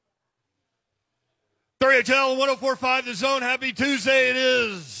WRHL 104.5 The Zone. Happy Tuesday. It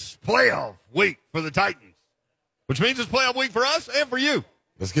is playoff week for the Titans, which means it's playoff week for us and for you.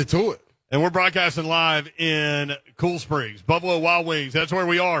 Let's get to it. And we're broadcasting live in Cool Springs, Buffalo Wild Wings. That's where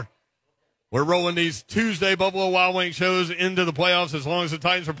we are. We're rolling these Tuesday Buffalo Wild Wings shows into the playoffs. As long as the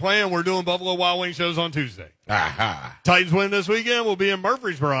Titans are playing, we're doing Buffalo Wild Wings shows on Tuesday. Aha. Titans win this weekend. We'll be in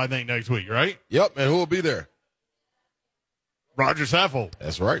Murfreesboro, I think, next week, right? Yep, and who will be there? Roger Saffold.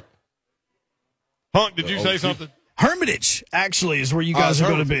 That's right. Hunk, did you say something? Hermitage, actually, is where you guys are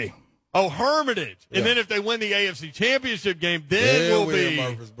going to be. Oh, Hermitage. Yeah. And then if they win the AFC Championship game, then we'll be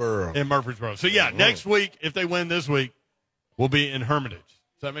in Murfreesboro. So, yeah, next week, if they win this week, we'll be in Hermitage.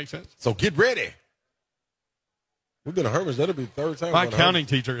 Does that make sense? So get ready. We've been to Hermitage. That'll be the third time. My accounting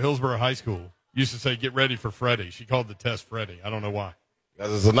teacher at Hillsborough High School used to say, get ready for Freddie. She called the test Freddie. I don't know why.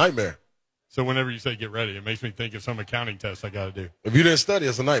 Because it's a nightmare. So whenever you say get ready, it makes me think of some accounting test I got to do. If you didn't study,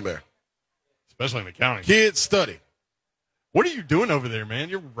 it's a nightmare. Especially in accounting. Kids study. What are you doing over there, man?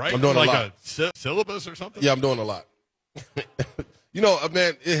 You're writing I'm doing like a syllabus or something? Yeah, I'm doing a lot. You know,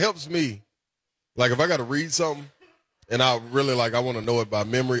 man, it helps me. Like if I got to read something and I really I want to know it by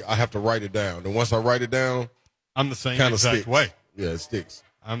memory, I have to write it down. And once I write it down, I'm the same kind of exact sticks. way. Yeah, it sticks.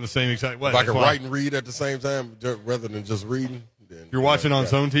 I'm the same exact way. If I can write and read at the same time rather than just reading. Then, you're watching on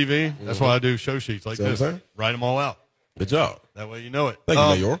Zone TV. That's why I do show sheets like this. Write them all out. Good job. That way you know it. Thank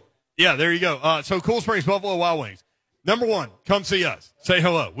you, Mayor. Yeah, there you go. So Cool Springs Buffalo Wild Wings. Number one, come see us. Say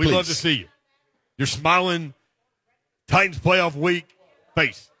hello. We'd love to see you. Your smiling Titans playoff week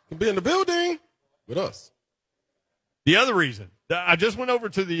face. Can be in the building with us. The other reason, I just went over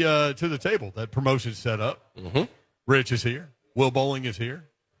to the table that promotion set up. Mm-hmm. Rich is here. Will Bowling is here.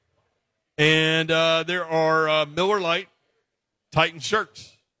 And there are Miller Lite Titan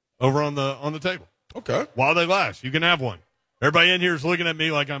shirts over on the table. Okay. While they last, you can have one. Everybody in here is looking at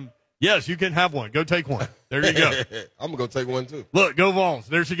me like yes, you can have one. Go take one. There you go. I'm going to go take one, too. Look, go Vols.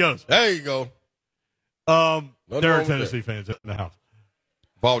 There she goes. There you go. There are Tennessee fans in the house.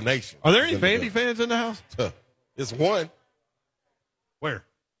 Vol Nation. Are there any Vandy fans in the house? It's one. Where?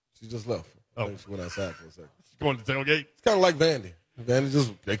 She just left. Oh. I think she went outside for a second. She's going to tailgate? It's kind of like Vandy.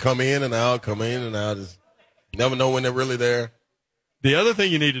 Vandy they come in and out. Just never know when they're really there. The other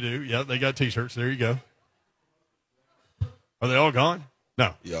thing you need to do, they got T-shirts. There you go. Are they all gone?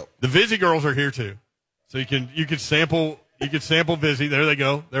 No. Yep. The Vizzy girls are here too, so you can sample Vizzy. There they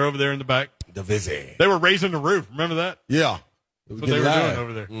go. They're over there in the back. The Vizzy. They were raising the roof. Remember that? Yeah. That's what they were doing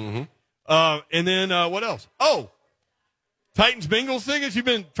over there. Mm-hmm. And then what else? Oh, Titans Bengals tickets. You've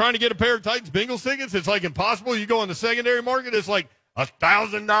been trying to get a pair of Titans Bengals tickets. It's like impossible. You go on the secondary market. It's like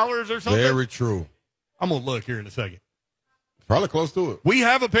 $1,000 or something. Very true. I'm gonna look here in a second. Probably close to it. We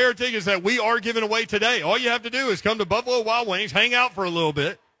have a pair of tickets that we are giving away today. All you have to do is come to Buffalo Wild Wings, hang out for a little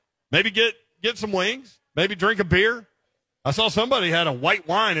bit, maybe get some wings, maybe drink a beer. I saw somebody had a white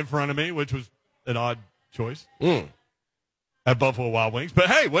wine in front of me, which was an odd choice at Buffalo Wild Wings. But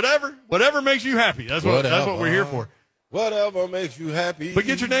hey, whatever makes you happy. That's what we're here for. Whatever makes you happy. But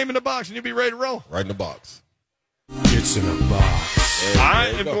get your name in the box and you'll be ready to roll. Right in the box. It's in a box. I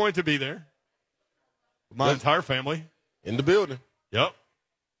am going to be there with my entire family. In the building. Yep.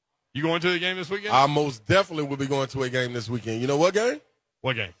 You going to the game this weekend? I most definitely will be going to a game this weekend. You know what game?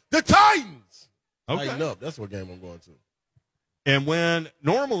 What game? The Titans. Okay. Tighten up. That's what game I'm going to. And when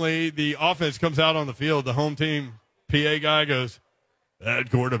normally the offense comes out on the field, the home team PA guy goes, that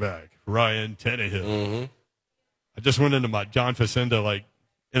quarterback, Ryan Tannehill. Mm-hmm. I just went into my John Facenda,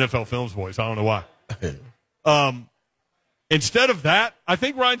 NFL Films voice. I don't know why. Instead of that, I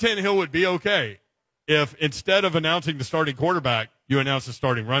think Ryan Tannehill would be okay if instead of announcing the starting quarterback, you announce the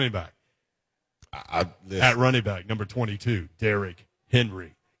starting running back. At running back, number 22, Derrick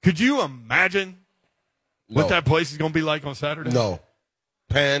Henry. Could you imagine what that place is going to be like on Saturday? No.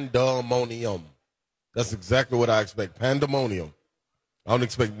 Pandemonium. That's exactly what I expect. Pandemonium. I don't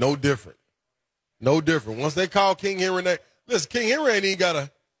expect no different. No different. Once they call King Henry, listen, King Henry ain't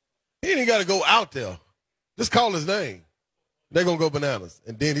got to go out there. Just call his name. They're going to go bananas.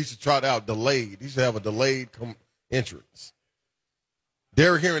 And then he should trot out delayed. He should have a delayed entrance.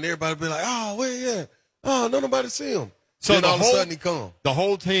 Derrick Henry and everybody be like, oh, where he at? Oh, nobody see him. So then all of a sudden he come. The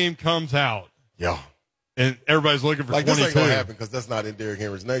whole team comes out. Yeah. And everybody's looking for 22. This ain't going to happen because that's not in Derrick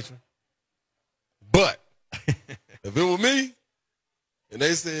Henry's nature. But if it were me and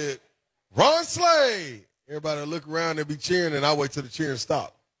they said, Ron Slade, everybody would look around and be cheering, and I'll wait till the cheering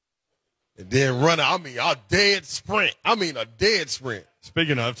stop. And then run out. A dead sprint. A dead sprint.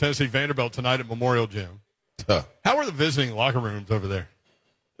 Speaking of, Tennessee Vanderbilt tonight at Memorial Gym. How are the visiting locker rooms over there?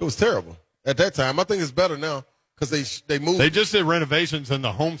 It was terrible. At that time, I think it's better now because they moved. They just did renovations in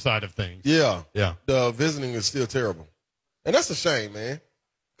the home side of things. Yeah. Yeah. The visiting is still terrible. And that's a shame, man.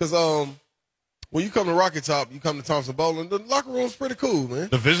 Because when you come to Rocky Top, you come to Thompson Bowling, the locker room's pretty cool, man.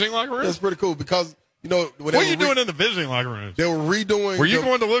 The visiting locker room? That's pretty cool because, when what are you doing in the visiting locker rooms? They were redoing. Were you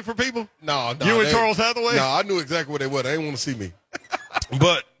going to look for people? No. You and Charles Hathaway? No, I knew exactly where they were. They didn't want to see me.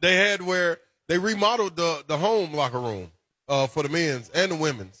 But they had where they remodeled the home locker room for the men's and the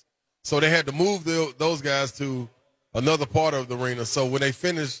women's. So they had to move those guys to another part of the arena. So when they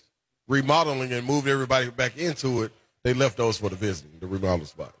finished remodeling and moved everybody back into it, they left those for the visiting, the remodel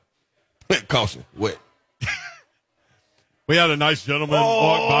spot. Caution, wet. We had a nice gentleman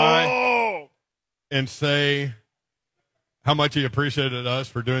walk by and say how much he appreciated us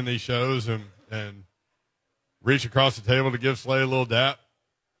for doing these shows and reach across the table to give Slay a little dap.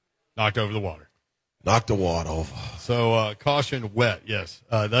 Knocked over the water. Knocked the water over. So caution, wet. Yes,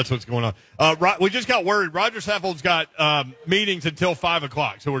 that's what's going on. We just got word. Roger Saffold's got meetings until 5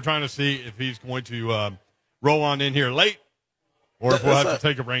 o'clock, so we're trying to see if he's going to roll on in here late or if we'll have to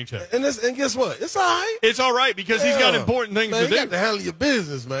take a rain check. And guess what? It's all right. It's all right because he's got important things to do. You got to handle your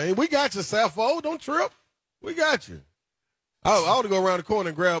business, man. We got you, Saffold. Don't trip. We got you. I ought to go around the corner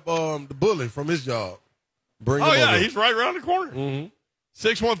and grab the bully from his job. Bring him over. He's right around the corner. Mm-hmm.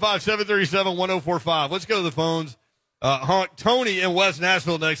 615-737-1045. Let's go to the phones. Tony in West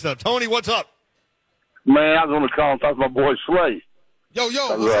Nashville next up. Tony, what's up? Man, I was going to call and talk to my boy Slay. Yo,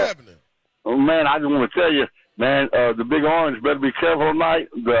 what's happening? Oh, man, I just want to tell you, man, the Big Orange better be careful tonight.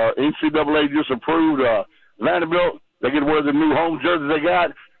 The NCAA just approved Vanderbilt. They get to wear the new home jerseys they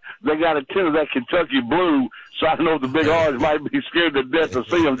got. They got a tint of that Kentucky blue, so I know the Big Orange might be scared to death to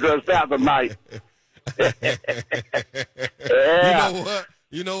see them dressed out tonight. Yeah.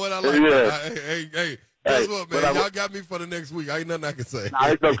 You know what? I like that. Hey, guess what, man? Y'all got me for the next week. Ain't nothing I can say. Nah,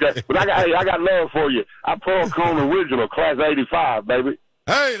 it's okay. But I got love for you. I Pearl Cone original, class 85, baby.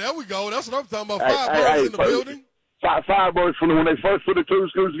 Hey, there we go. That's what I'm talking about. Firebirds in the building. Firebirds from when they first put the two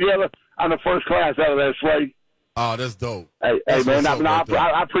schools together. I'm the first class out of that slate. Oh, that's dope. Hey, man, I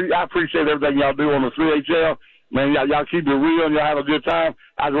appreciate everything y'all do on the 3HL. Man, y'all keep it real and y'all have a good time.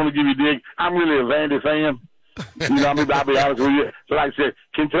 I just want to give you a dig. I'm really a Vandy fan. You know what I mean? I'll be honest with you. So like I said,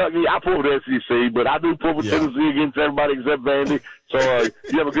 Kentucky, I pull for the SEC, but I do pull for Tennessee against everybody except Vandy. So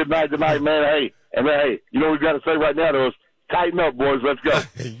you have a good night tonight, man. Hey, you know what we got to say right now to us? Tighten up, boys. Let's go.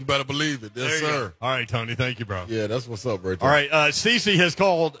 You better believe it. Yes, sir. Go. All right, Tony. Thank you, bro. Yeah, that's what's up, right there. All right, Cece has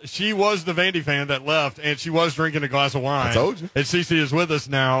called. She was the Vandy fan that left, and she was drinking a glass of wine. I told you. And Cece is with us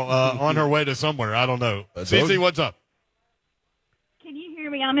now on her way to somewhere. I don't know. Cece, what's up? Can you hear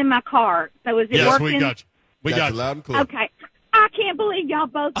me? I'm in my car. So is it yes, working? Yes, we got you. We got you. Loud and clear. Okay. I can't believe y'all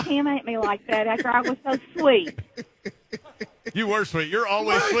both came at me like that after I was so sweet. You were sweet. You're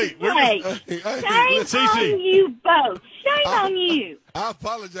always sweet. Shame on you both. Shame on you. I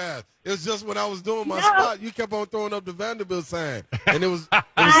apologize. It was just when I was doing my spot, you kept on throwing up the Vanderbilt sign, and it was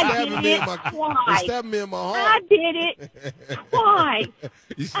stabbing me in my heart. I did it twice.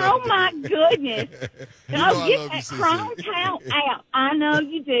 Oh my goodness! Get that chrome towel out. I know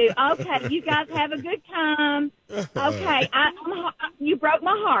you do. Okay, you guys have a good time. Okay, you broke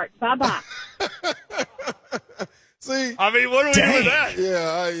my heart. Bye bye. See, I mean, what do we do with that?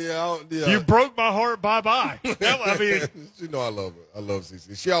 Yeah. You broke my heart. Bye bye. I mean, you know, I love her. I love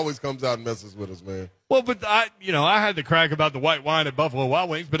Cece. She always comes out and messes with us, man. Well, but I had to crack about the white wine at Buffalo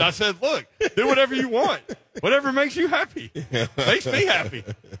Wild Wings, but I said, look, do whatever you want, whatever makes you happy, makes me happy.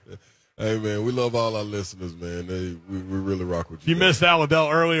 Hey, man, we love all our listeners, man. We really rock with you. You missed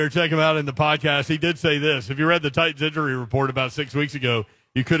Alabell earlier. Check him out in the podcast. He did say this. If you read the Titans injury report about 6 weeks ago,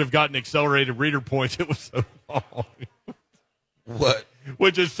 you could have gotten accelerated reader points. It was so long. What?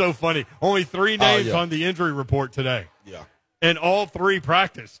 Which is so funny. Only 3 names on the injury report today. Yeah. And all 3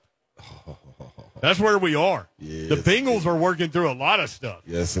 practiced. That's where we are. Yes, the Bengals are working through a lot of stuff.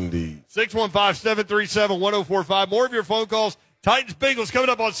 Yes, indeed. 615-737-1045. More of your phone calls. Titans Bengals coming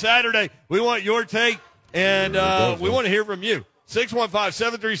up on Saturday. We want your take, and we want to hear from you.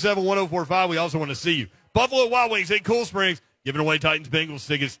 615-737-1045. We also want to see you. Buffalo Wild Wings in Cool Springs. Giving away Titans Bengals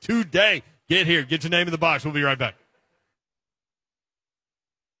tickets today. Get here. Get your name in the box. We'll be right back.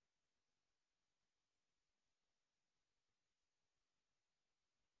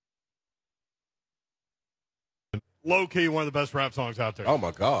 Low key, one of the best rap songs out there. Oh my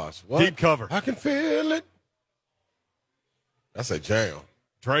gosh. What? Deep cover. I can feel it. That's a jam.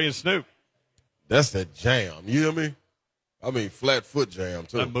 Dre and Snoop. That's that jam. You hear me? I mean, flat foot jam,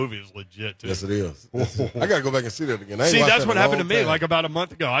 too. That movie is legit, too. Yes, it is. I got to go back and see that again. See, that's what happened to me like about a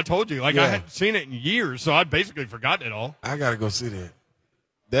month ago. I told you. I hadn't seen it in years, so I'd basically forgotten it all. I got to go see that.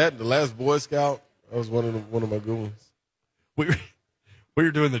 That, The Last Boy Scout, That was one of my good ones. We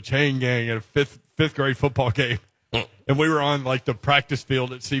were doing the chain gang at a fifth grade football game, and we were on like the practice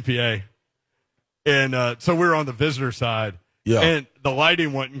field at CPA, and so we were on the visitor side. Yeah. And the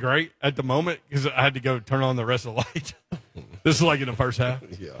lighting wasn't great at the moment because I had to go turn on the rest of the lights. This is like in the first half.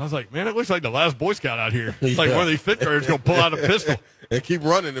 Yeah. I was like, man, it looks like the last Boy Scout out here. It's like one of these fifth graders going to pull out a pistol. And keep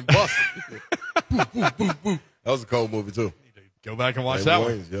running and busting. Boom, boom, boom, boom. That was a cold movie, too. Go back and watch that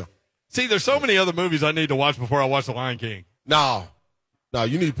one. Yeah. See, there's so many other movies I need to watch before I watch The Lion King. No,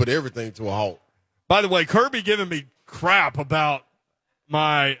 you need to put everything to a halt. By the way, Kirby giving me crap about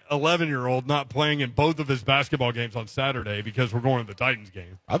my 11-year-old not playing in both of his basketball games on Saturday because we're going to the Titans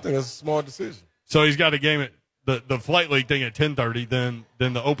game. I think that's a smart decision. So he's got a game at the Flight League thing at 10:30,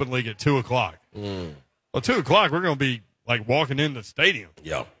 then the Open League at 2 o'clock. Well, 2 o'clock, we're going to be like walking in the stadium.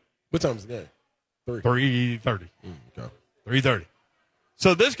 Yeah. What time is the game? 3:30. Okay. 3:30.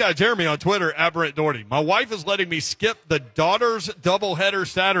 So this guy, Jeremy, on Twitter, @Brent Doherty. My wife is letting me skip the daughter's doubleheader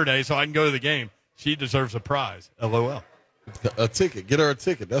Saturday so I can go to the game. She deserves a prize. LOL. A ticket. Get her a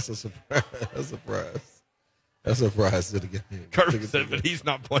ticket. That's a surprise. That's a prize to the game. Kirby said, but he's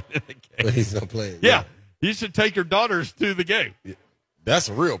not playing in the game. But he's not playing. Yeah. You should take your daughters to the game. Yeah. That's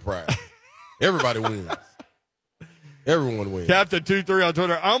a real prize. Everybody wins. Everyone wins. Captain 23 on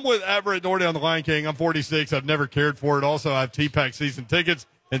Twitter. I'm with Brent Doherty on the Lion King. I'm 46. I've never cared for it. Also, I have T-Pack season tickets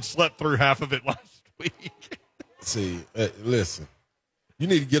and slept through half of it last week. See, listen. You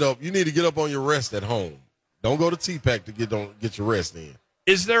need to get up. You need to get up on your rest at home. Don't go to T-Pack to get your rest in.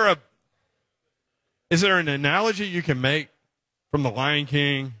 Is there an analogy you can make from the Lion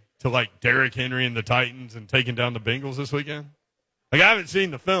King to like Derrick Henry and the Titans and taking down the Bengals this weekend? Like I haven't seen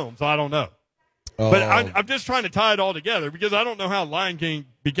the film, so I don't know. But I'm just trying to tie it all together because I don't know how Lion King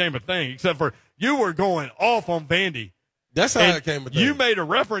became a thing, except for you were going off on Vandy. That's how it came a thing. You made a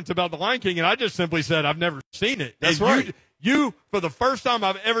reference about the Lion King, and I just simply said I've never seen it. That's and right. You, for the first time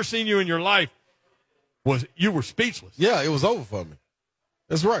I've ever seen you in your life, you were speechless. Yeah, it was over for me.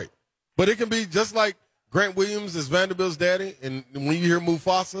 That's right. But it can be just like Grant Williams is Vanderbilt's daddy, and when you hear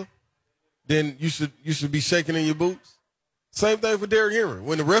Mufasa, then you should be shaking in your boots. Same thing for Derrick Henry.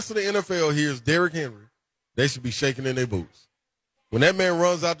 When the rest of the NFL hears Derrick Henry, they should be shaking in their boots. When that man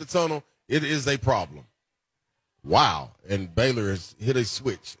runs out the tunnel, it is a problem. Wow. And Baylor has hit a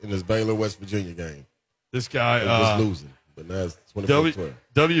switch in this Baylor-West Virginia game. This guy They're just losing. But now it's 24-12.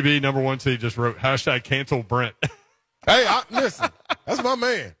 WB number 1 seed just wrote #cancel Brent. Hey, listen, that's my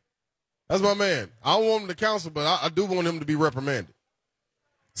man. That's my man. I don't want him to counsel, but I do want him to be reprimanded.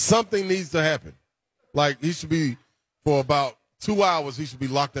 Something needs to happen. Like, he should be, for about 2 hours, he should be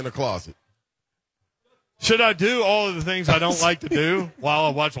locked in a closet. Should I do all of the things I don't like to do while I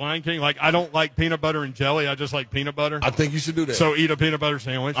watch Lion King? Like, I don't like peanut butter and jelly. I just like peanut butter. I think you should do that. So eat a peanut butter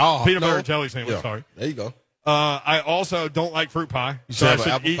sandwich. Peanut butter and jelly sandwich, sorry. There you go. I also don't like fruit pie. You so should I have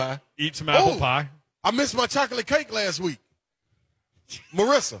should apple pie? Eat some apple pie. I missed my chocolate cake last week.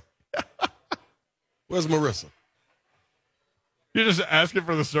 Marissa. Where's Marissa? You're just asking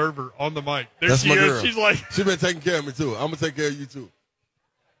for the server on the mic. There That's she my is. girl. She's like, she's been taking care of me, too. I'm going to take care of you, too.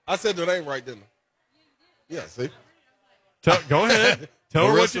 I said the name right, didn't I? Yeah, see? Go ahead. Tell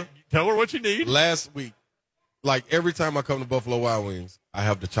her what you need. Last week, like every time I come to Buffalo Wild Wings, I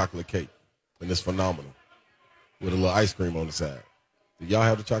have the chocolate cake, and it's phenomenal with a little ice cream on the side. Do y'all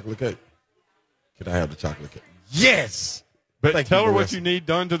have the chocolate cake? Can I have the chocolate cake? Yes! But tell her what you need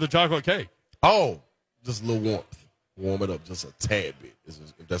done to the chocolate cake. Oh, just a little warmth. Warm it up just a tad bit,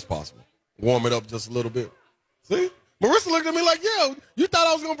 if that's possible. Warm it up just a little bit. See? Marissa looked at me like, yo, you thought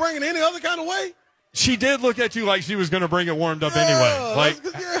I was going to bring it any other kind of way? She did look at you like she was going to bring it warmed up anyway.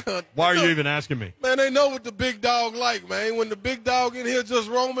 Like, why are you even asking me? Man, they know what the big dog like, man. When the big dog in here just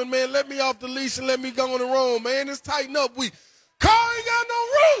roaming, man, let me off the leash and let me go on the roam, man. It's tighten up. Car ain't got no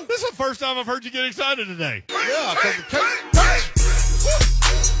room. This is the first time I've heard you get excited today. Yeah, because the cake.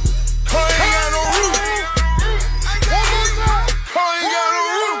 Car ain't got no room. One more time. Car ain't got no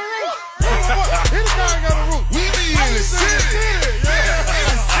room. His car ain't got no room. We be in the city. Yeah. In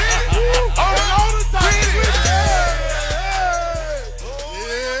the city. All the time.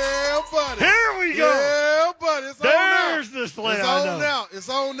 Yeah, buddy. Here we go. Yeah, buddy. It's There's on now. the slate. It's on now. It's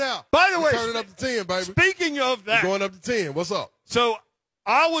on now. By the way, turn it up to 10, baby. Speaking of that, we're going up to 10. What's up? So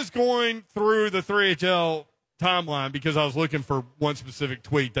I was going through the 3HL timeline because I was looking for one specific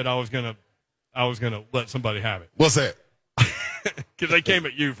tweet that I was gonna let somebody have it. What's that? Because they came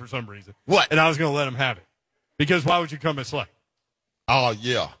at you for some reason. What? And I was gonna let them have it because why would you come at Slay? Oh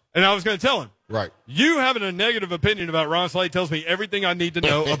yeah. And I was gonna tell him. Right. You having a negative opinion about Ron Slade tells me everything I need to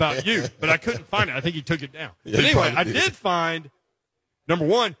know about you, but I couldn't find it. I think he took it down. Yeah, but anyway, I did find, number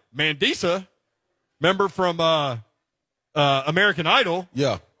one, Mandisa member from American Idol,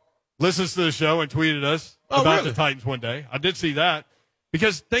 Yeah. listens to the show and tweeted us about really? the Titans one day. I did see that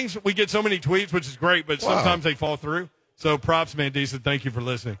because we get so many tweets, which is great, but sometimes they fall through. So props, man, decent. Thank you for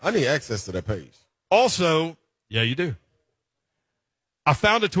listening. I need access to that page. Also, yeah, you do. I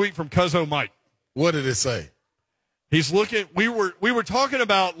found a tweet from Cuzzo Mike. What did it say? He's looking. We were talking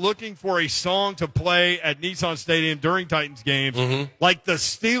about looking for a song to play at Nissan Stadium during Titans games, like the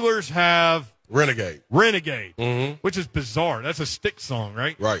Steelers have Renegade. Which is bizarre. That's a stick song,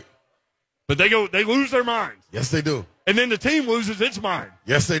 right? Right. But they lose their minds, Yes, they do. and then the team loses its mind,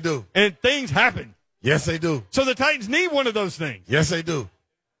 Yes, they do. and things happen. Yes, they do. So the Titans need one of those things. Yes, they do.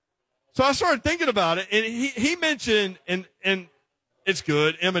 So I started thinking about it, and he mentioned, and it's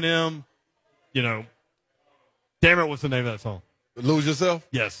good, Eminem, damn it, what's the name of that song? Lose yourself?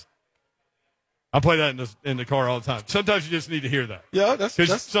 Yes. I play that in the car all the time. Sometimes you just need to hear that. Yeah, that's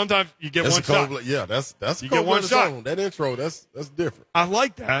sometimes you get one a shot. that's You get one shot. song. That intro, that's different. I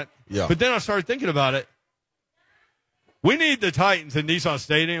like that. Yeah. But then I started thinking about it. We need the Titans in Nissan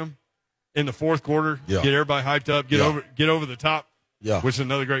Stadium in the fourth quarter. Yeah. Get everybody hyped up. Get over the top. Yeah. Which is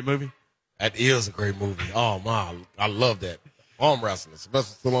another great movie. That is a great movie. Oh my, I love that. Arm wrestling,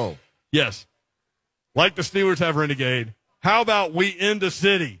 Sylvester Stallone. Yes. Like the Steelers have Renegade. How about we end the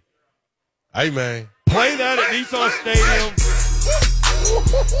city? Hey man, Play that at Nissan Stadium.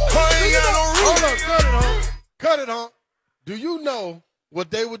 Hold on, cut it, huh? Do you know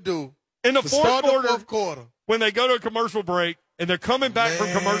what they would do In the to fourth start quarter, the fourth quarter? when they go to a commercial break and they're coming back from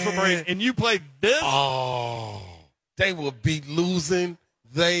commercial break and you play this? Oh, they will be losing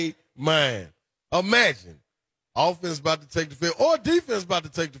their mind. Imagine offense about to take the field or defense about to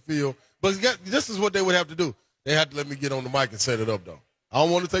take the field. But this is what they would have to do. They have to let me get on the mic and set it up, though. I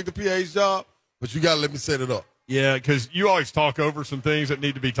don't want to take the PA's job, but you got to let me set it up. Yeah, because you always talk over some things that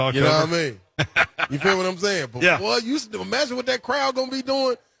need to be talked over. You know what I mean? You feel what I'm saying? But Yeah. boy, imagine what that crowd going to be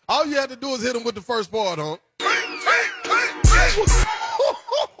doing. All you have to do is hit them with the first part, huh? They going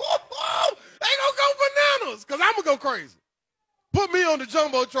to go bananas because I'm going to go crazy. Put me on the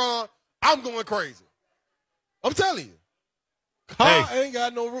Jumbotron, I'm going crazy. I'm telling you. Hey, ain't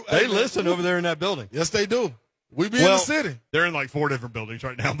got no roof. they listen over there in that building. Yes, they do. We be in the city. They're in like 4 different buildings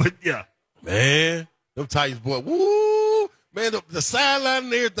right now, but yeah. Man, them Titans, boy. Woo! Man, the sideline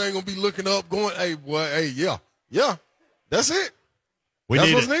and everything going to be looking up, going, hey, boy, hey, yeah. Yeah. That's it.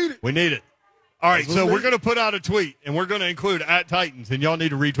 That's what's needed. We need it. All right, That's so what's we're going to put out a tweet, and we're going to include at Titans, and y'all need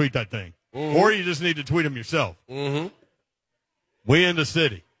to retweet that thing. Mm-hmm. Or you just need to tweet them yourself. Mm-hmm. We in the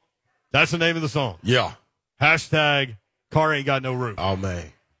city. That's the name of the song. Yeah. Hashtag car ain't got no roof. Oh,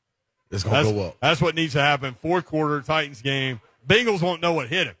 man. It's going to go up. That's what needs to happen. Fourth quarter, Titans game. Bengals won't know what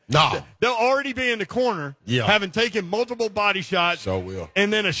hit him. No. They'll already be in the corner, having taken multiple body shots. So will.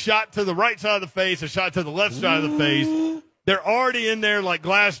 And then a shot to the right side of the face, a shot to the left side of the face. They're already in there like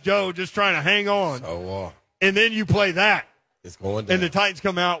Glass Joe, just trying to hang on. So, and then you play that. It's going down. And the Titans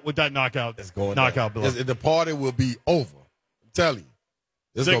come out with that knockout. It's going knockout down. blow. The party will be over. I'm telling you.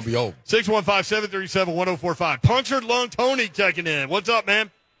 It's going to be over. 615-737-1045. Punctured Lung Tony checking in. What's up,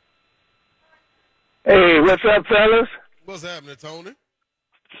 man? Hey, what's up, fellas? What's happening, Tony?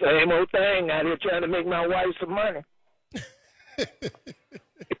 Same old thing. Out here trying to make my wife some money.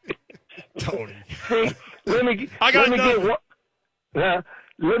 Tony. See, let me get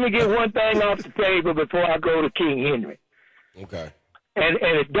one thing off the table before I go to King Henry. Okay. And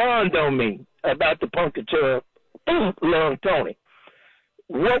it dawned on me about the punctured lung Tony.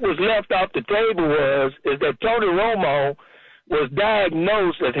 What was left off the table is that Tony Romo was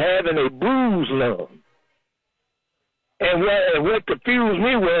diagnosed as having a bruised lung. And what confused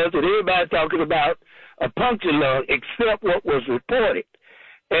me was that everybody talking about a punctured lung except what was reported.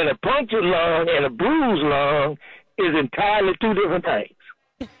 And a punctured lung and a bruised lung is entirely two different things.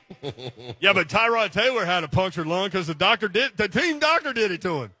 Yeah, but Tyrod Taylor had a punctured lung because the team doctor did it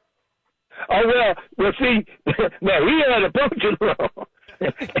to him. Oh, well, see, now he had a punctured lung.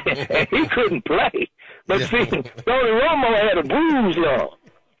 And he couldn't play. But see, Tony Romo had a bruised lung,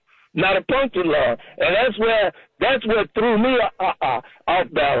 not a punctured lung. And that's what threw me off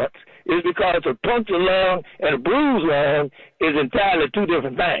balance, is because a punctured lung and a bruised lung is entirely two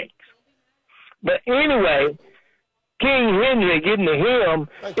different things. But anyway, King Henry, getting to him,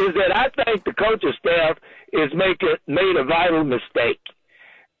 is that I think the coaching staff is made a vital mistake.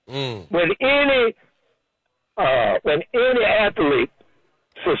 When any athlete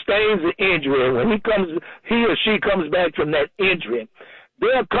sustains an injury, when he or she comes back from that injury,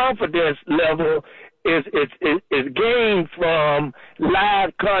 their confidence level is gained from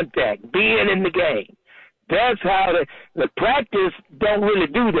live contact, being in the game. That's how the practice don't really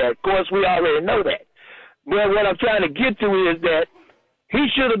do that. Of course, we already know that. But what I'm trying to get to is that he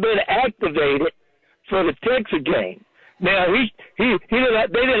should have been activated for the Texas game. Now they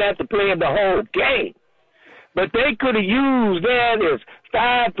didn't have to play him the whole game, but they could have used that as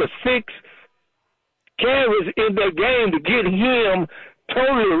 5 to 6 carries in their game to get him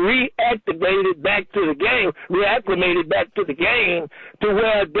totally reacclimated back to the game to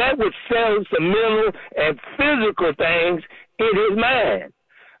where that would sell some mental and physical things in his mind.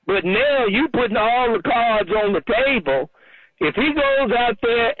 But now you putting all the cards on the table. If he goes out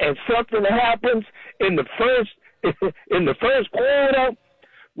there and something happens in the first quarter,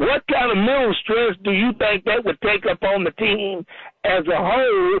 what kind of mental stress do you think that would take up on the team as a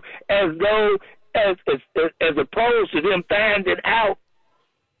whole, as opposed to them finding out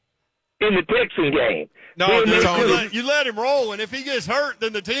in the Texan game? No, you let him roll, and if he gets hurt,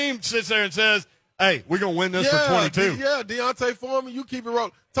 then the team sits there and says, hey, we're going to win this for 22. Yeah, Deontay Foreman, you keep it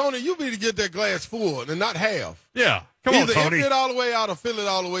rolling. Tony, you need to get that glass full and not half. Yeah, come on, Tony. Either empty it all the way out or fill it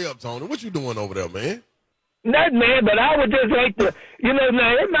all the way up, Tony. What you doing over there, man? Not, man, but I would just like to,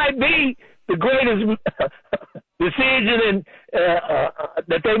 now it might be the greatest decision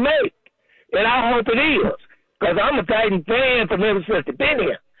that they make, and I hope it is, because I'm a Titan fan from ever since they've been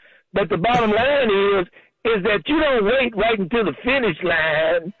here. But the bottom line is that you don't wait right until the finish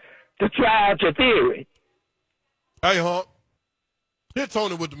line to try out your theory. Hey, Hawk, hit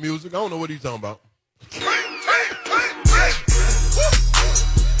Tony with the music. I don't know what he's talking about.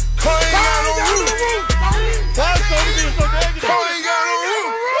 Why is Tony being so negative? Ain't got no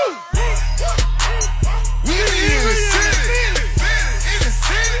roof. We in the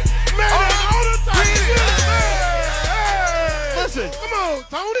city. Man, all the time. Listen, come on,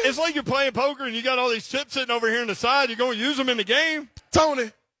 Tony. It's like you're playing poker and you got all these chips sitting over here on the side. You're going to use them in the game. Tony.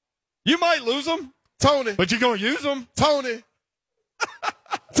 You might lose them. Tony. But you're going to use them. Tony.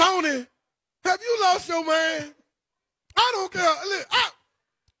 Tony. Have you lost your man? I don't care.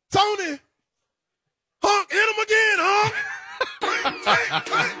 Tony. Hunk, hit him again, Hunk.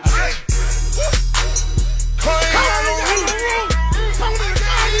 Tony ain't got no roof. Tony,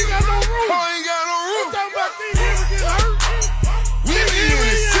 ain't got no roof. Tony ain't got no roof. You talking about King Henry getting hurt? We in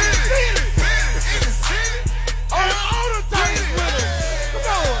the city. In the city. All the Titans with him. Come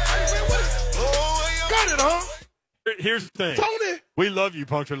on. Got it, Hunk. Here's the thing. Tony. We love you,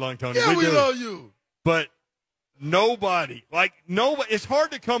 Punctured Lung Tony. Yeah, we do. love you. But nobody, it's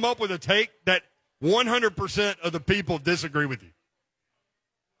hard to come up with a take that 100% of the people disagree with you.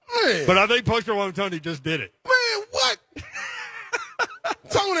 Man. But I think Punctured Lung Tony just did it. Man, what?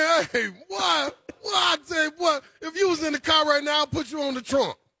 Tony, hey, why? I tell you what, if you was in the car right now, I'll put you on the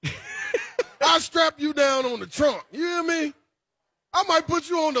trunk. I'll strap you down on the trunk. You hear me? I might put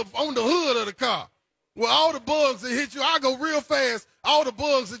you on the hood of the car. Well, all the bugs that hit you, I go real fast. All the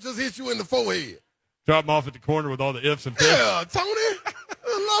bugs that just hit you in the forehead. Drop him off at the corner with all the ifs and fifs. Yeah, Tony.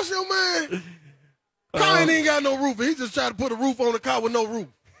 Lost your man. Car ain't got no roof. He just tried to put a roof on the car with no roof.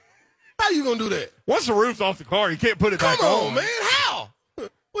 How you gonna do that? Once the roof's off the car, you can't put it back on. Come on, man. How?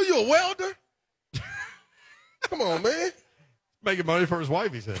 Well, you a welder? Come on, man. Making money for his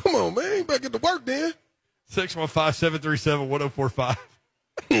wife, he said. Come on, man. You better get to work then. 615-737-1045.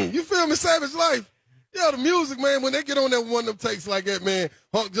 You feel me? Savage Life. Yeah, the music, man, when they get on that one of them takes like that, man,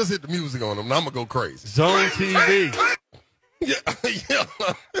 Hunk, just hit the music on them. Now I'm going to go crazy. Zone TV. Yeah.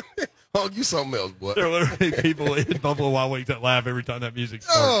 Hunk, you something else, boy. There are literally people in Buffalo Wild Wings that laugh every time that music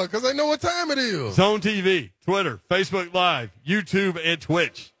starts. Oh, because they know what time it is. Zone TV, Twitter, Facebook Live, YouTube, and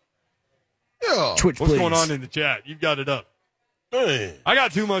Twitch. Yeah. Twitch, What's please. going on in the chat? You've got it up. Man. I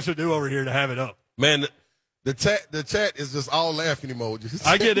got too much to do over here to have it up. Man, the chat is just all laughing emojis.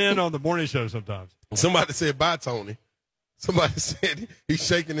 I get in on the morning show sometimes. Somebody said, bye, Tony. Somebody said he's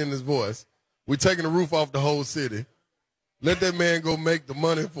shaking in his voice. We're taking the roof off the whole city. Let that man go make the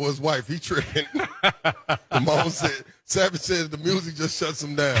money for his wife. He tripping. Mom said, Savage says the music just shuts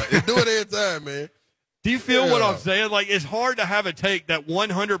him down. It do it every time, man. Do you feel what I'm saying? Like, it's hard to have a take that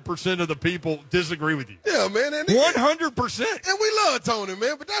 100% of the people disagree with you. Yeah, man. 100%. And we love Tony,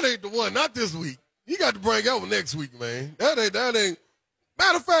 man, but that ain't the one. Not this week. You got to bring that one next week, man. That ain't.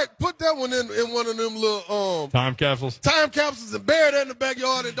 Matter of fact, put that one in one of them little time capsules and bury that in the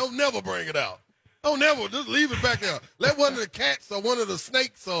backyard and don't never bring it out. Don't never. Just leave it back there. Let one of the cats or one of the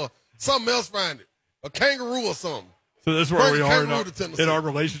snakes or something else find it. A kangaroo or something. So this is where we are in our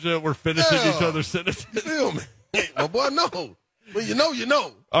relationship. We're finishing each other's sentences. You feel me? My boy, no. When you know, you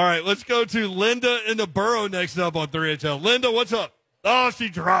know. All right, let's go to Linda in the Borough next up on 3HL. Linda, what's up? Oh, she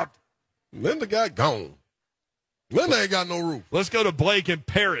dropped. Linda got gone. Linda ain't got no roof. Let's go to Blake in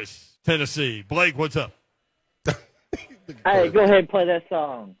Paris, Tennessee. Blake, what's up? Hey, go ahead and play that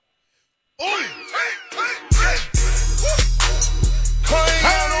song. Oi!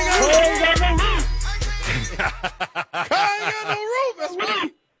 That's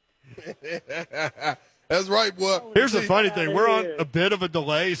right. That's right, boy. Here's the funny thing. We're on a bit of a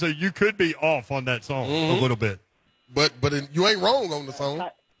delay, so you could be off on that song a little bit. But you ain't wrong on the song.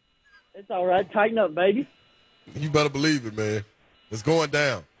 It's all right. Tighten up, baby. You better believe it, man. It's going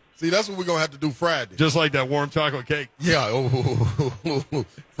down. See, that's what we're going to have to do Friday. Just like that warm chocolate cake. Yeah.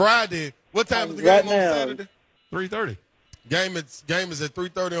 Friday. What time is the game on Saturday? 3:30. Game is at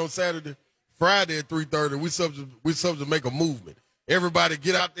 3:30 on Saturday. Friday at 3:30. We supposed to make a movement. Everybody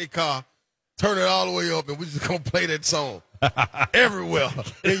get out their car, turn it all the way up, and we just going to play that song. Everywhere.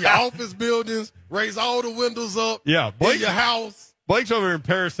 In your office buildings, raise all the windows up. Yeah. In your house. Blake's over in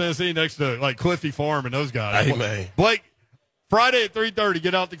Paris, Tennessee, next to like Clifty Farm and those guys. Hey, man. Blake, Friday at 3:30,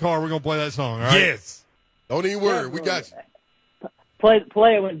 get out the car. We're going to play that song, all right? Yes. Don't even worry. We got you. Play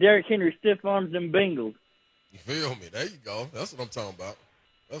it when Derrick Henry stiff arms them Bengals. You feel me? There you go. That's what I'm talking about.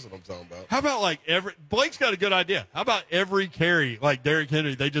 How about like Blake's got a good idea. How about every carry, like Derrick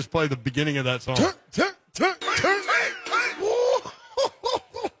Henry, they just play the beginning of that song? Turn.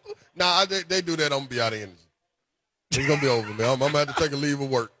 Nah, they do that. I'm going to be out of energy. It's going to be over, man. I'm going to have to take a leave of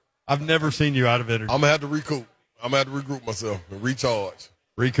work. I've never seen you out of energy. I'm going to have to recoup. I'm going to have to regroup myself and recharge.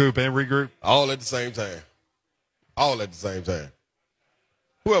 Recoup and regroup? All at the same time.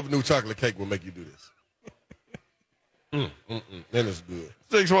 Whoever knew chocolate cake would make you do this. Then it's good.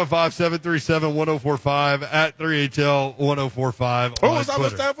 615-737-1045 at 3HL1045. Oh, it's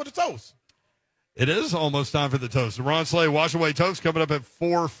almost time for the toast. It is almost time for the toast. The Ron Slay Wash Away Toast coming up at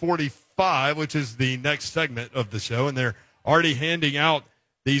 4:45, which is the next segment of the show, and they're already handing out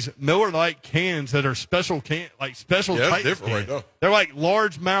these Miller Lite cans that are special type different cans. right there. They're like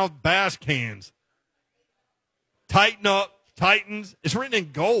largemouth bass cans. Tighten up, Titans. It's written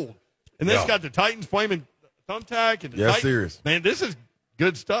in gold, and then it's got the Titans flaming thumbtack and the serious. Man, this is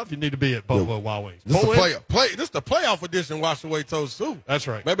good stuff. You need to be at Buffalo Wild Wings. This is the playoff edition Wash Away Toast too. That's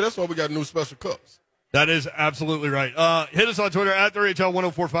right. Maybe that's why we got new special cups. That is absolutely right. Hit us on Twitter at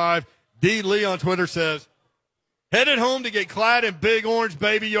 3HL1045. D. Lee on Twitter says, headed home to get clad in Big Orange,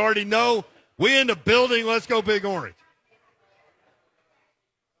 baby. You already know. We in the building. Let's go Big Orange.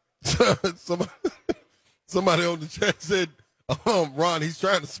 Somebody on the chat said, Ron, he's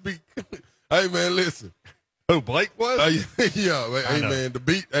trying to speak. Hey, man, listen. Who, Blake was? Hey, man, the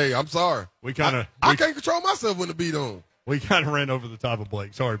beat. Hey, I'm sorry. I can't control myself when the beat on. We kind of ran over the top of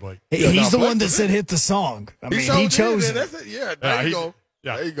Blake. Sorry, Blake. He's the one that said hit the song. I mean, he chose it. That's it. Yeah, there you go.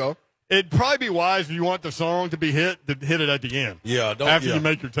 Yeah. There you go. It'd probably be wise if you want the song to be hit, to hit it at the end. Yeah, after you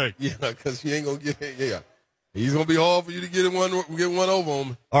make your take. Yeah, because you ain't going to get it. Yeah. He's going to be hard for you to get one over on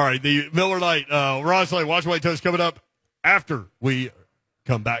him. All right, the Miller Lite, Ron Slay, Watch Away Toast coming up after we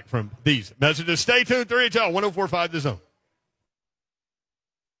come back from these messages. Stay tuned, 3HL 1045 The Zone.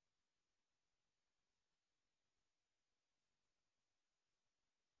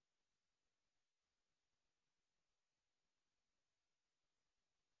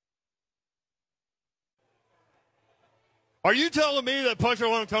 Are you telling me that Puncher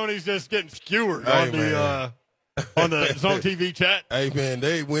Long Tony's just getting skewered on the Zone TV chat? Hey, man,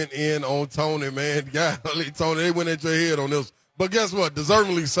 they went in on Tony, man. Golly, Tony, they went at your head on this. But guess what?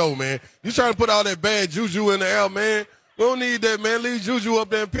 Deservingly so, man. You trying to put all that bad juju in the air, man. We don't need that, man. Leave juju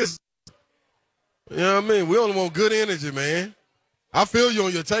up there and piss. You know what I mean? We only want good energy, man. I feel you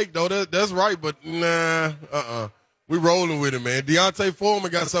on your take, though. That's right, but we rolling with it, man. Deontay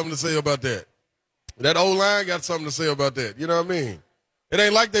Foreman got something to say about that. That O-line got something to say about that. You know what I mean? It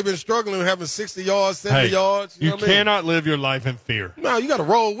ain't like they've been struggling having 60 yards, 70 yards. You cannot live your life in fear. No, you got to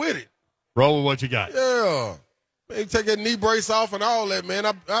roll with it. Roll with what you got. Yeah. Man, take that knee brace off and all that, man.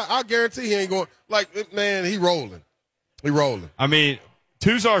 I guarantee he ain't going. Like, man, he rolling. He rolling. I mean,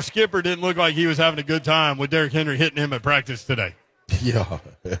 Tuzar Skipper didn't look like he was having a good time with Derrick Henry hitting him at practice today. Yeah.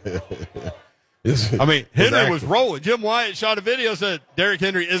 I mean, Henry was rolling. Jim Wyatt shot a video, said Derrick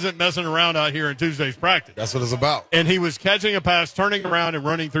Henry isn't messing around out here in Tuesday's practice. That's what it's about. And he was catching a pass, turning around, and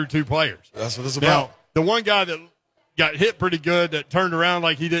running through two players. That's what it's about. Now, the one guy that got hit pretty good that turned around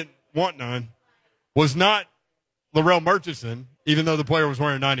like he didn't want none was not Larrell Murchison, even though the player was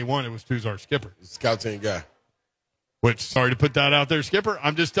wearing 91. It was Tuzar Skipper. Scout team guy. Which, sorry to put that out there, Skipper.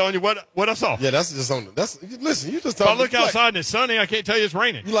 I'm just telling you what I saw. Yeah, that's just on. Listen, you just talking. talking. If I look outside and it's sunny, I can't tell you it's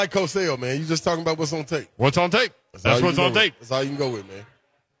raining. You like Cosell, man. You just talking about what's on tape. What's on tape? That's what's on tape. That's all you can go with, man.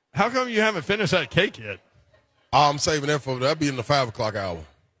 How come you haven't finished that cake yet? I'm saving that for that'll be in the 5 o'clock hour.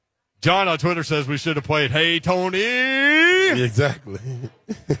 John on Twitter says we should have played Hey Tony. Exactly.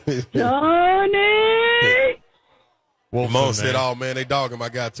 Johnny. Well, Mo said, "Oh man, they dogging my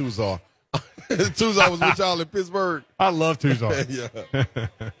guy Tuzar." Tuzar was with y'all in Pittsburgh. I love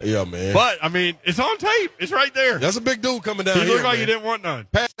Tuzar. Yeah, man. But, I mean, it's on tape. It's right there. That's a big dude coming down He here, looked like man. he didn't want none.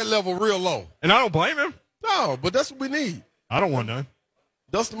 Pass that level real low. And I don't blame him. No, but that's what we need. I don't want none.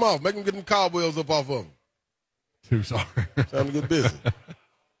 Dust them off. Make them get them cobwebs up off of them. Tuzar. Time to get busy.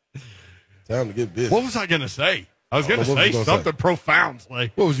 Time to get busy. What was I going to say? I was going to What was say you gonna something say? profound,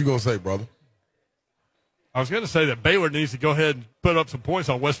 Slay. What was you going to say, brother? I was going to say that Baylor needs to go ahead and put up some points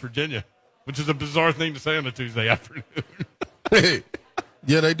on West Virginia, which is a bizarre thing to say on a Tuesday afternoon.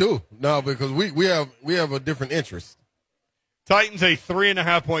 Yeah, they do. No, because we have a different interest. Titans a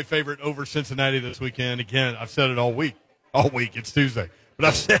 3.5-point favorite over Cincinnati this weekend. Again, I've said it all week. All week. It's Tuesday. But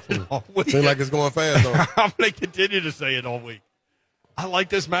I've said it all week. Seems like it's going fast, though. I'm going to continue to say it all week. I like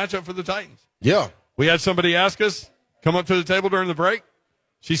this matchup for the Titans. Yeah. We had somebody ask us, come up to the table during the break.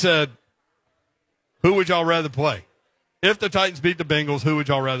 She said, who would y'all rather play? If the Titans beat the Bengals, who would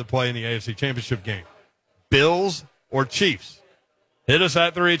y'all rather play in the AFC Championship game? Bills or Chiefs? Hit us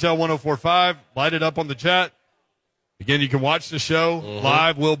at 3HL1045. Light it up on the chat. Again, you can watch the show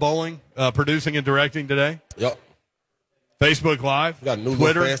live. Will Bowling producing and directing today. Yep. Facebook Live. We got a new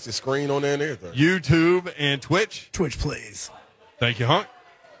Twitter, little fancy screen on there and everything. YouTube, and Twitch. Twitch, please. Thank you, Hunk.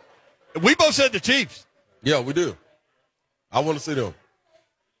 We both said the Chiefs. Yeah, we do. I want to see them.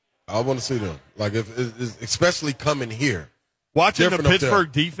 Like, if especially coming here. Watching the Different up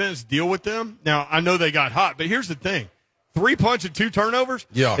Pittsburgh defense deal with them. Now, I know they got hot, but here's the thing. 3 punch and 2 turnovers.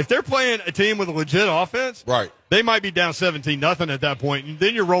 Yeah. If they're playing a team with a legit offense, Right. they might be down 17-0 at that point. And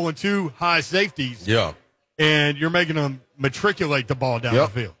then you're rolling 2 high safeties, Yeah. and you're making them matriculate the ball down the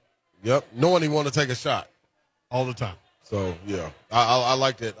field Yep. Knowing he want to take a shot. all the time. So, yeah. I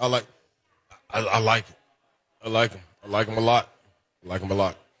like that. I like it. I like him. I like him a lot. Are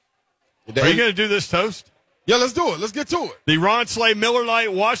you going to do this toast? Yeah, let's do it. Let's get to it. The Ron Slay Miller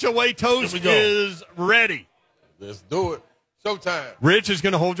Lite Wash Away Toast Here we go. is ready. Let's do it. Showtime. Rich is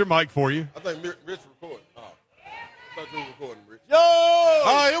going to hold your mic for you. I think Rich recording. Oh, I thought you were recording, Rich. Yo!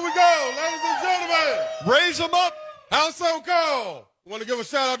 All right, here we go. Ladies and gentlemen. Raise them up. House on call. I want to give a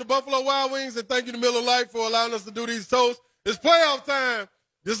shout out to Buffalo Wild Wings and thank you to Miller Lite for allowing us to do these toasts. It's playoff time.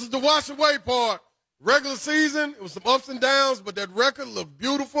 This is the wash away part. Regular season, it was some ups and downs, but that record looked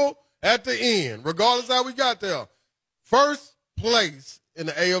beautiful at the end, regardless how we got there. First place in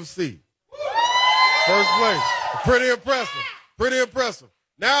the AFC. First place. Pretty impressive.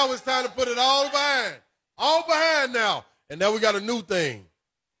 Now it's time to put it all behind. All behind now. And now we got a new thing.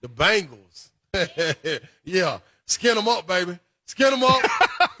 The Bengals. Yeah. Skin them up, baby. Skin them up.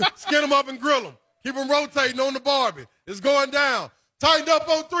 Skin them up and grill them. Keep them rotating on the Barbie. It's going down. Tighten up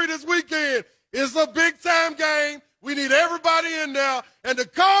on 3 this weekend. It's a big-time game. We need everybody in there. And the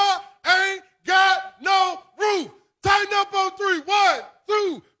car ain't got no roof. Tighten up on 3. 1,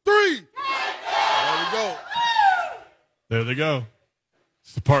 2, 3. There we go. There they go.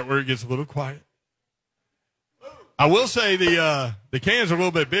 It's the part where it gets a little quiet. I will say the cans are a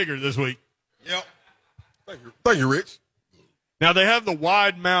little bit bigger this week. Yep. Thank you, Rich. Now, they have the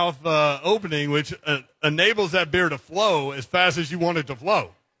wide mouth opening, which enables that beer to flow as fast as you want it to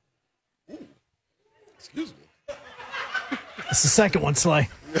flow. Ooh. Excuse me. It's the second one, Slay.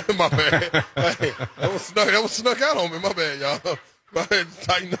 My bad. Hey, that was snuck out on me. My bad, y'all. My bad.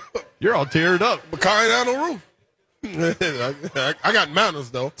 Tighten up. You're all teared up. My car ain't out on the roof. I got manners,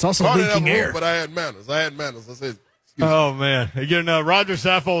 though. It's also Car didn't leaking have a roof, air. but I had manners. I said, Oh, man. Again, Roger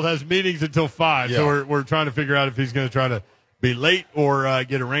Saffold has meetings until 5, so Yeah. we're trying to figure out if he's going to try to be late or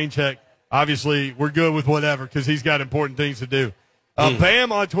get a rain check. Obviously, we're good with whatever because he's got important things to do.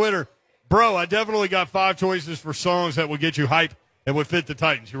 Bam on Twitter. Bro, I definitely got 5 choices for songs that will get you hype and would fit the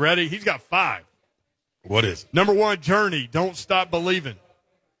Titans. You ready? He's got 5. What is it? Number 1, Journey, Don't Stop Believing.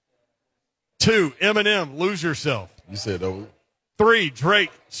 2, Eminem, Lose Yourself. You said, though. 3,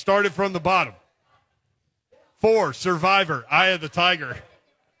 Drake, Started from the Bottom. 4, Survivor, Eye of the Tiger.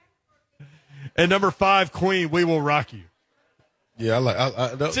 And number 5, Queen, We Will Rock You. Yeah,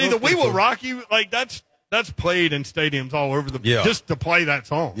 See, the We Will Rock You, like that's played in stadiums all over just to play that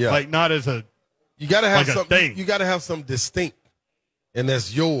song. Yeah. Like not as a You gotta have like a something. thing. You gotta have something distinct, and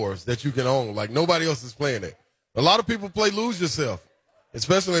that's yours that you can own. Like nobody else is playing it. A lot of people play Lose Yourself,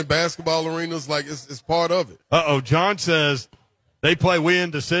 especially in basketball arenas. Like it's part of it. John says they play We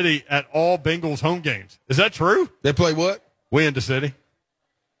in the City at all Bengals home games. Is that true? They play what? We in the City.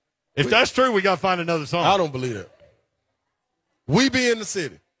 If that's true, we got to find another song. I don't believe that. We be in the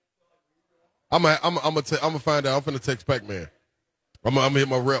city. I'm gonna find out. I'm finna text Pac-Man. I'm gonna hit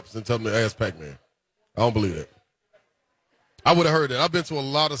my reps and tell them to ask Pac-Man. I don't believe that. I would have heard that. I've been to a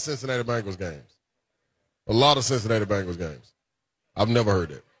lot of Cincinnati Bengals games. I've never heard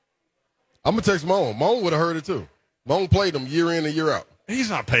that. I'm going to text Moan. Moan would have heard it, too. Moan played them year in and year out. He's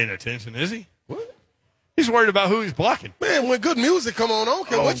not paying attention, is he? What? He's worried about who he's blocking. Man, when good music come on, I don't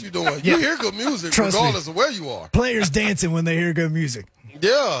care what you're doing. Yeah. You hear good music Trust regardless of where you are. Players dancing when they hear good music.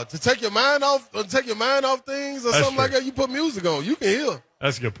 Yeah, to take your mind off things or That's something like true. that, you put music on. You can hear.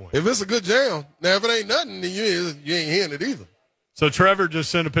 That's a good point. If it's a good jam. Now, if it ain't nothing, then you ain't hearing it either. So Trevor just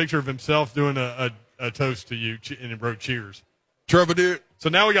sent a picture of himself doing a toast to you, and it wrote cheers. Trevor did. So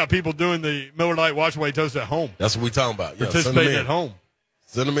now we got people doing the Miller Lite Watch Away toast at home. That's what we talking about. Yeah, Participating at home.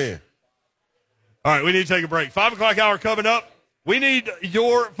 Send them in. All right, we need to take a break. 5 o'clock hour coming up. We need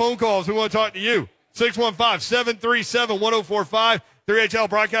your phone calls. We want to talk to you. 615-737-1045. 3HL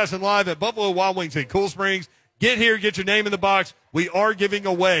broadcasting live at Buffalo Wild Wings in Cool Springs. Get here, get your name in the box. We are giving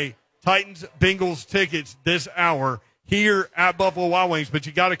away Titans Bengals tickets this hour here at Buffalo Wild Wings, but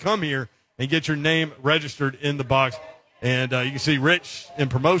you got to come here and get your name registered in the box. And you can see Rich in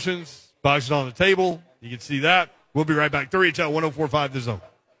promotions, boxes on the table. You can see that. We'll be right back. 3HL 1045 The Zone.